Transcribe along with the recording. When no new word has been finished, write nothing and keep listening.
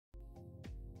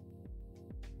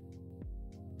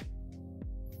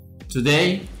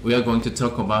Today, we are going to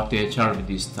talk about the HRV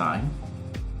this time.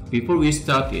 Before we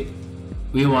start it,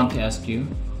 we want to ask you,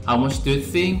 how much do you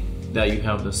think that you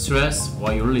have the stress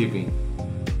while you're living?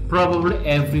 Probably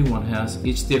everyone has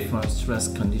each different stress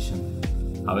condition.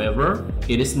 However,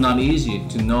 it is not easy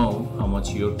to know how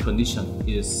much your condition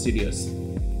is serious.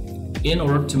 In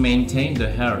order to maintain the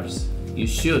health, you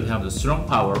should have the strong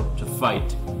power to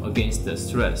fight against the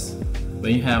stress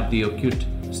when you have the acute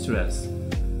stress.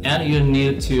 And you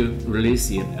need to release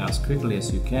it as quickly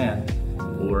as you can,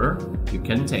 or you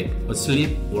can take a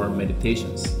sleep or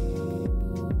meditations.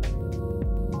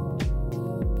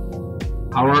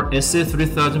 Our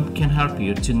SA3000 can help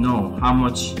you to know how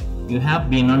much you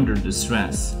have been under the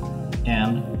stress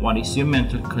and what is your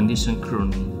mental condition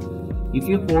currently. If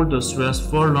you hold the stress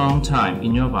for a long time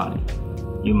in your body,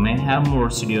 you may have more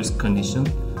serious conditions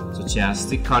such as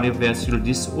the cardiovascular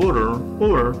disorder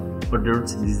or adult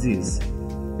disease.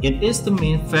 It is the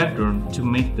main factor to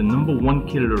make the #1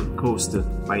 killer caused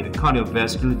by the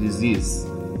cardiovascular disease.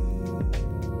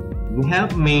 We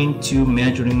have main two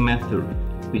measuring methods,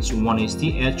 which one is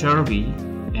the HRV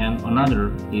and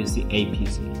another is the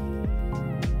APG.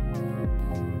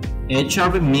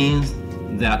 HRV means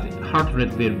that heart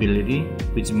rate variability,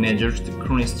 which measures the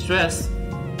chronic stress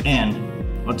and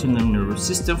autonomic nervous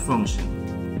system function.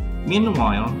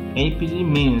 Meanwhile, APG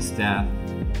means that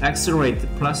accelerated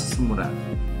pulse rate,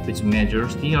 which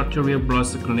measures the arterial blood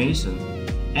circulation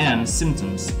and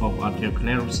symptoms of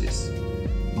arteriosclerosis.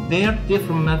 They are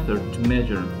different methods to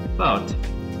measure, but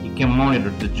you can monitor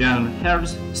the general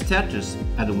health status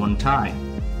at one time.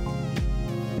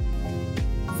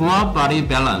 For our body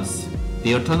balance,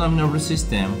 the autonomic nervous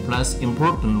system plays an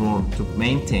important role to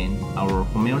maintain our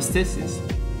homeostasis.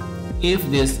 If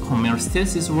this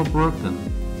homeostasis were broken,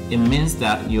 it means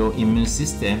that your immune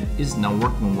system is not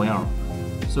working well.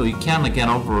 So you cannot get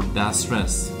over that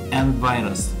stress and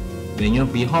virus when you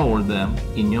behold them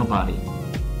in your body.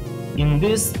 In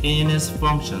these ANS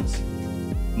functions,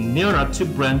 there are two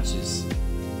branches,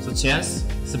 such as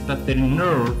sympathetic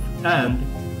nerve and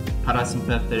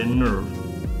parasympathetic nerve.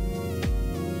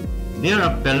 They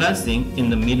are balancing in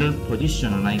the middle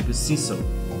position like a seesaw.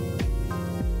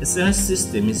 SNS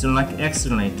system is like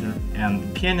accelerator and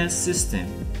PNS system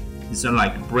is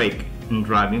like brake in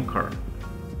driving car.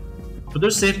 For the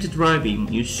safety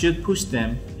driving, you should push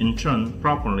them and turn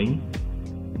properly.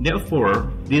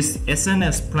 Therefore, this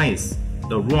SNS plays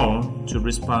the role to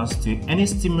respond to any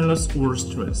stimulus or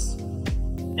stress.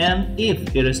 And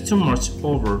if it is too much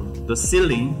over the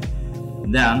ceiling,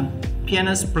 then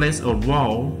PNS plays a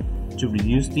role to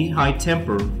reduce the high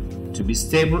temper to be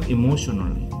stable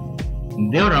emotionally.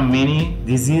 There are many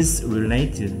diseases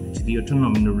related to the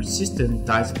autonomic nervous system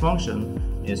dysfunction,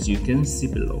 as you can see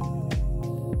below.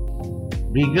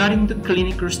 Regarding the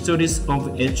clinical studies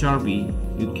of HRV,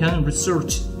 you can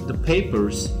research the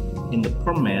papers in the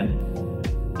PubMed.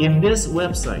 In this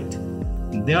website,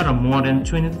 there are more than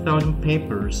 20,000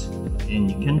 papers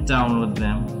and you can download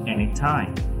them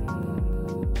anytime.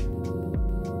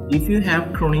 If you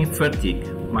have chronic fatigue,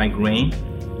 migraine,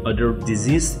 other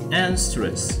disease and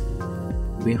stress,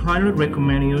 we highly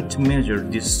recommend you to measure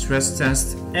this stress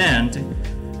test, and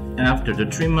after the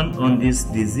treatment on this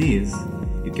disease,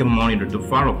 you can monitor the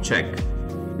follow-up check.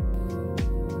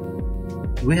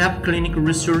 We have clinical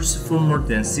research for more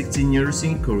than 16 years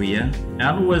in Korea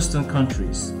and Western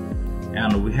countries,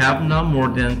 and we have now more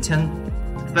than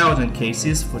 10,000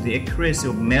 cases for the accuracy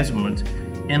of measurement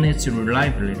and its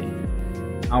reliability.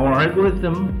 Our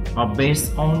algorithms are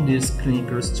based on these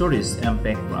clinical studies and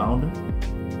background,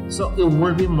 so it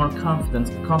will be more confident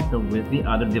compared with the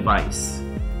other device.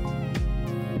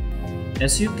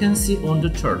 As you can see on the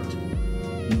chart,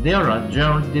 they are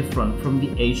generally different from the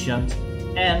Asian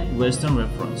and Western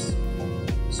reference,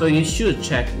 so you should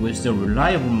check with the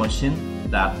reliable machine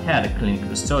that had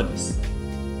clinical studies.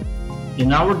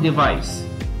 In our device,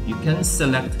 you can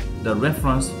select the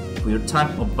reference for your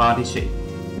type of body shape.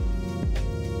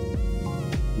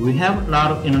 We have a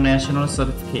lot of international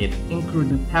certificates,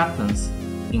 including patents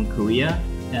in Korea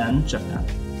and Japan.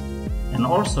 And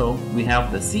also, we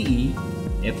have the CE,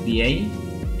 FDA,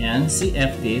 and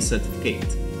CFDA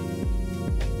certificate.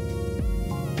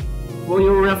 For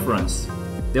your reference,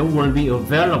 they will be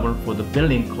available for the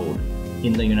billing code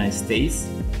in the United States.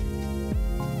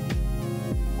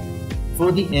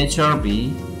 For the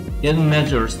HRV, it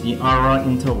measures the RR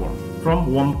interval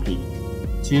from one peak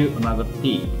to another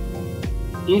peak.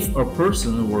 If a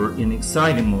person were in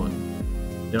excited mode,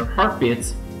 their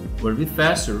heartbeat will be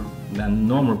faster than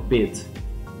normal beat,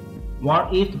 while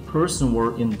if the person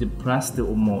were in depressed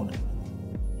mode,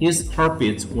 his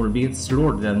heartbeat will be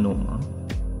slower than normal.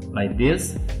 Like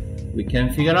this, we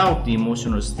can figure out the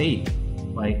emotional state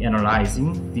by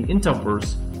analyzing the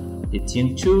intervals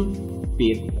between two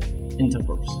beat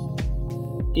intervals.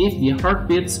 If the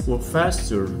heartbeats were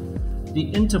faster, the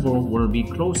interval will be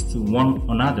close to one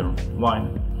another, while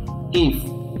if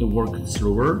it were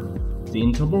slower, the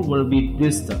interval will be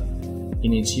distant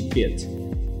in each beat.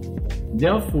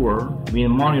 Therefore, we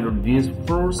monitor these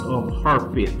flows of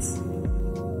heartbeats.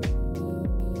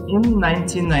 In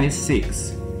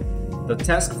 1996, the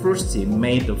task force team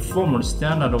made the formal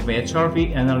standard of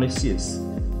HRV analysis,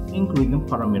 including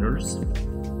parameters.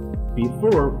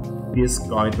 Before this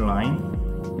guideline,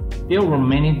 there were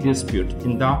many disputes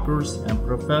in doctors and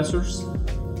professors,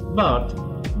 but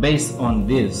based on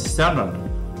this standard,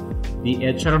 the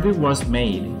HRV was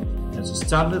made as a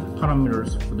standard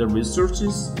parameters for the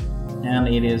researches, and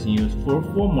it is used for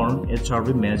formal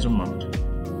HRV measurement.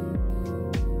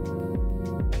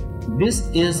 This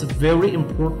is very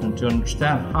important to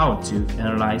understand how to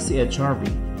analyze the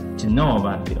HRV to know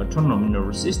about the autonomic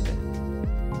nervous system.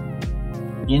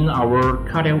 In our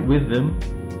cardiac rhythm,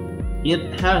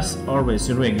 it has always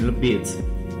irregular beats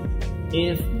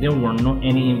if there were not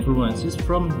any influences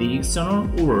from the external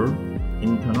or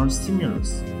internal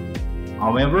stimulus.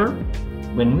 However,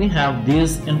 when we have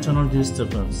this internal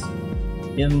disturbance,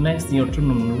 it makes the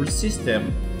autonomic nervous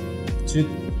system to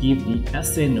give the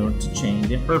SA node to change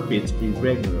the heartbeat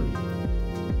irregularly.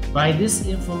 By this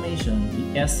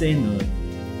information, the SA node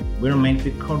will make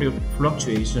the cardiac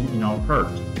fluctuation in our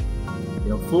heart.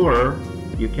 Therefore,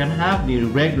 you can have the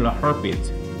irregular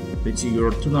heartbeat, which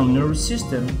your autonomic nervous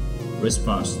system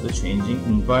responds to the changing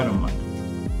environment.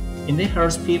 In the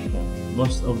healthy people,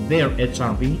 most of their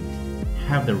HRV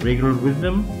have the regular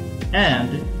rhythm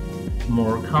and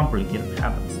more complicated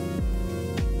patterns.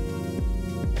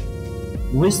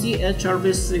 With the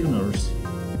HRV signals,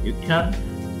 you can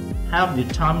have the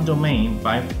time domain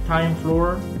by time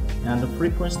floor and the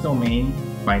frequency domain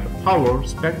by the power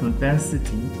spectrum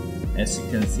density, as you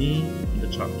can see in the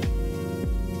chart.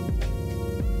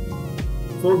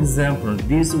 For example,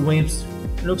 these waves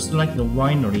looks like the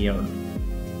binary yard.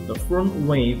 The front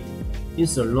wave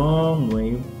is a long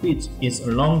wave which is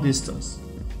a long distance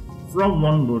from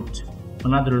one route to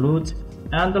another route,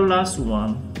 and the last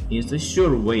one is a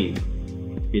short wave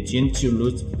between two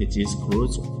routes which is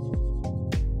closer.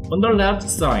 On the left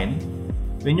side,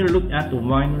 when you look at the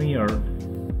binary yard,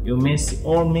 you may see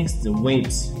all mixed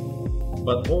waves,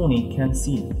 but only can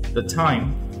see the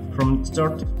time from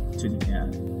start to the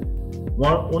end.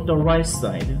 While on the right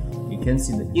side, you can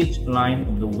see each line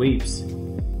of the waves,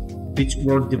 which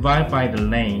were divided by the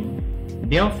lane.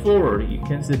 Therefore, you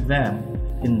can see them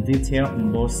in detail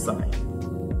on both sides.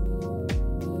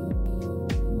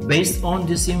 Based on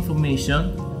this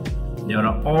information, there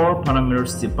are all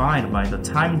parameters divided by the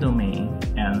time domain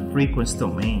and frequency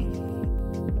domain.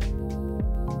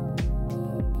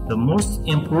 The most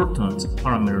important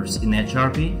parameters in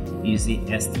HRV is the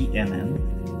SDNN.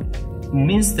 It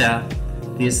means that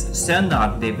this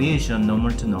standard deviation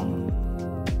normal to normal.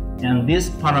 And this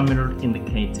parameter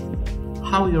indicates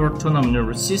how your autonomic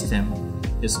nervous system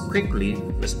is quickly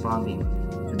responding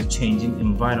to the changing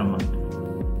environment.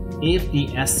 If the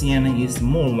SDNN is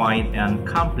more wide and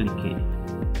complicated,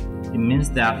 it means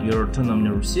that your autonomic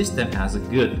nervous system has a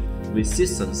good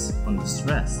resistance under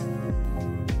stress.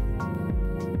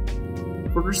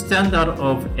 For the standard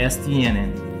of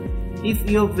SDNN, if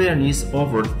your value is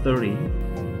over 30,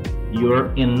 you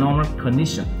are in normal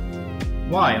condition,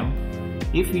 while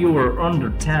if you are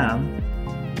under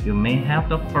 10, you may have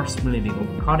the possibility of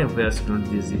cardiovascular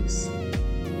disease.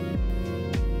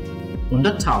 On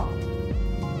the top,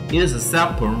 it is a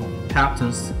sample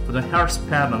patterns for the heart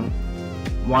pattern,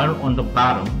 while on the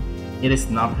bottom, it is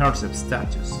not heart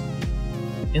status.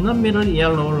 In the middle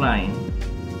yellow line,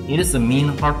 it is the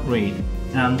mean heart rate,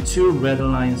 and two red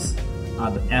lines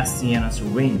are the SDNN's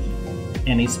range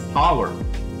and its power.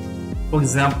 For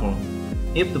example,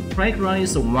 if the brake run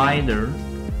is wider,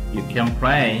 you can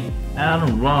play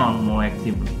and run more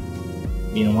actively.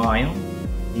 Meanwhile,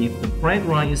 if the brake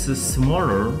run is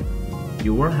smaller,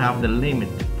 you will have the limit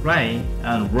to play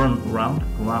and run around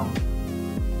the ground.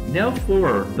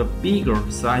 Therefore, the bigger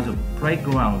size of the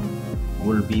playground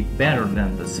will be better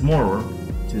than the smaller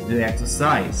to do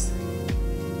exercise.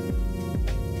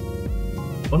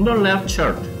 On the left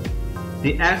chart,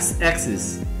 the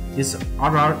x-axis is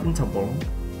RR interval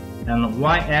and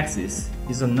y-axis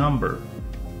is a number.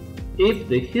 If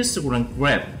the histogram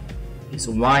graph is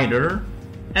wider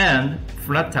and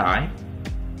flat type,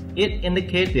 it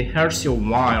indicates the healthier,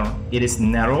 while it is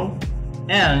narrow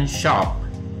and sharp,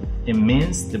 it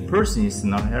means the person is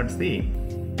not healthy.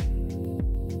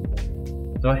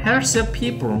 The healthier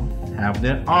people have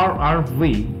the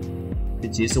HRV,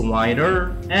 which is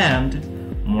wider and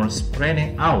more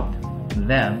spreading out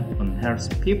than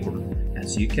unhealthy people,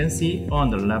 as you can see on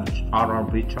the left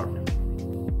HRV chart.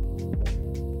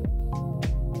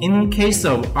 In case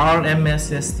of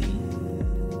RMSSD,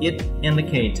 it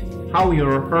indicates how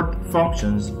your heart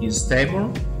functions is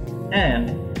stable, and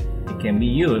it can be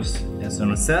used as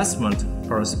an assessment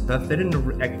for sympathetic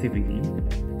nerve activity.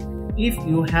 If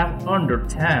you have under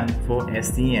 10 for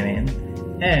SDNN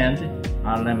and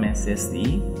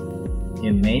RMSSD,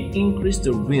 it may increase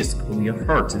the risk of your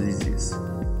heart disease.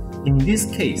 In this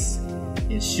case,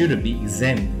 it should be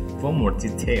examined for more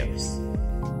details.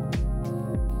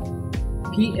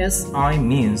 PSI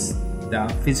means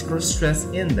the physical stress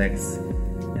index,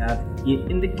 that it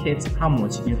indicates how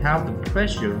much you have the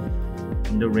pressure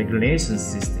on the regulation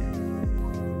system.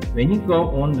 When you go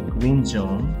on the green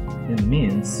zone, it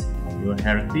means you are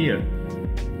healthier.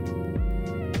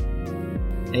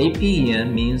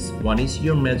 APEN means what is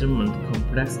your measurement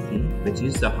complexity, which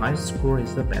is the highest score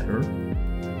is the better.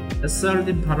 A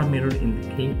certain parameter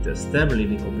indicates the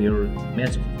stability of your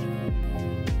measurement,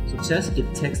 such as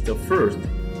it takes the first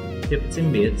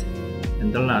 15 bits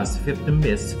and the last 15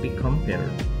 bits to be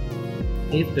compared.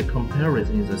 If the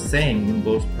comparison is the same in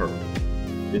both parts,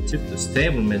 you took the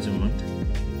stable measurement.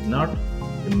 If not,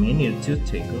 you may need to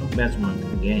take a measurement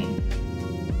again.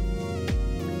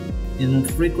 In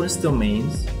frequency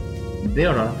domains,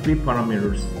 there are three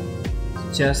parameters,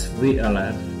 such as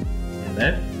VLF,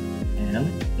 LF, and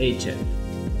HF.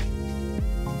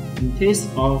 In case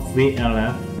of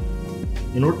VLF,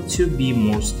 in order to be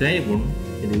more stable,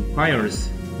 it requires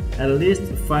at least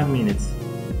 5 minutes,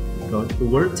 because it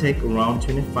will take around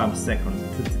 25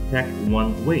 seconds to detect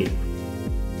one wave.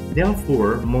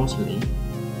 Therefore, mostly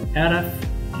LF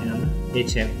and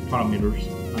HF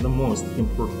parameters are the most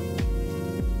important.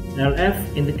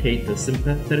 LF indicates the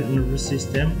sympathetic nervous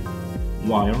system,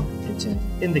 while HF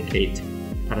indicates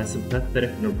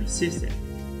parasympathetic nervous system,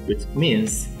 which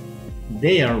means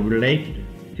they are related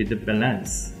to the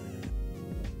balance.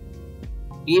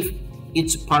 If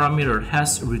each parameter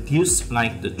has reduced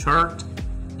like the chart,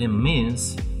 it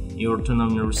means your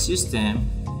autonomic nervous system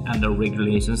and the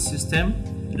regulation system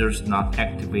does not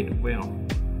activate well.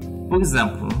 For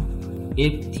example,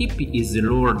 if TP is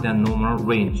lower than normal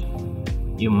range,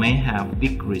 you may have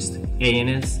decreased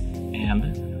ANS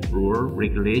and lower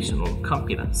regulational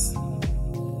competence.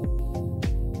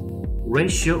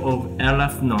 Ratio of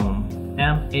LF norm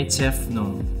and HF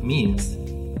norm means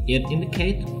it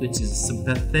indicates which is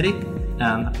sympathetic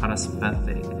and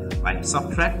parasympathetic by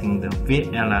subtracting the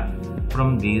VLF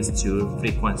from these two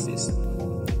frequencies.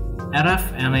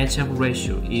 LF and HF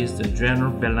ratio is the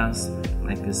general balance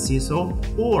like a seesaw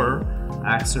or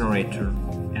accelerator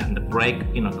and the brake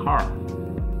in a car.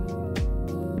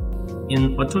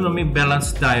 In autonomic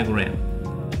balance diagram,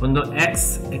 on the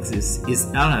x-axis is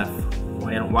LF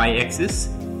while y-axis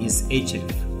is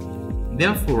HF.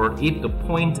 Therefore, if the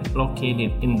point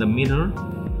located in the middle,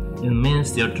 it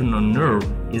means the autonomic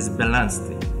nerve is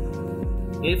balanced.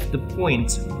 If the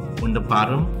point on the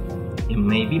bottom, it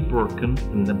may be broken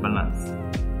in the balance.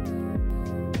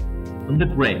 On the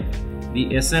graph,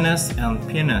 the SNS and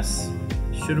PNS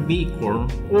should be equal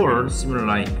or similar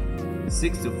like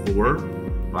 6 to 4,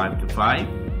 5 to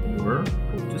 5, or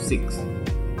 4 to 6.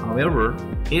 However,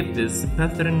 if the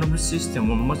sympathetic nervous system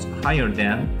was much higher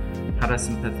than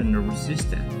parasympathetic nervous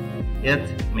system,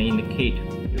 it may indicate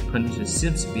your condition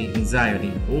seems to be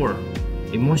anxiety or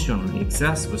emotionally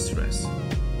excessive stress.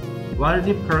 While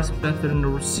the parasympathetic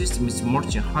nervous system is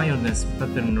much higher than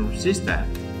sympathetic nervous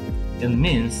system, it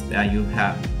means that you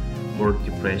have more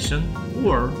depression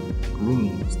or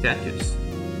gloomy status.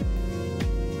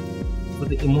 For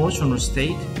the emotional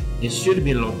state, it should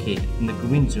be located in the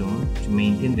green zone to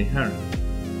maintain the health.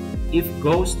 If it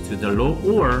goes to the low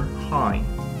or high,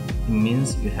 it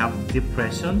means you have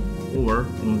depression or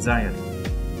anxiety.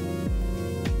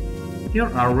 Here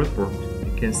are reports.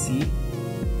 You can see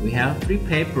we have 3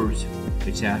 papers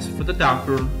which ask for the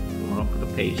doctor or for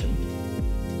the patient.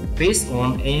 Based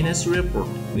on ANS report,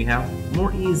 we have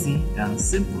more easy and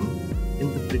simple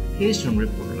interpretation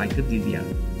report like a DDI.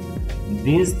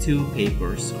 These 2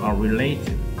 papers are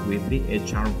related with the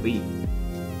HRV.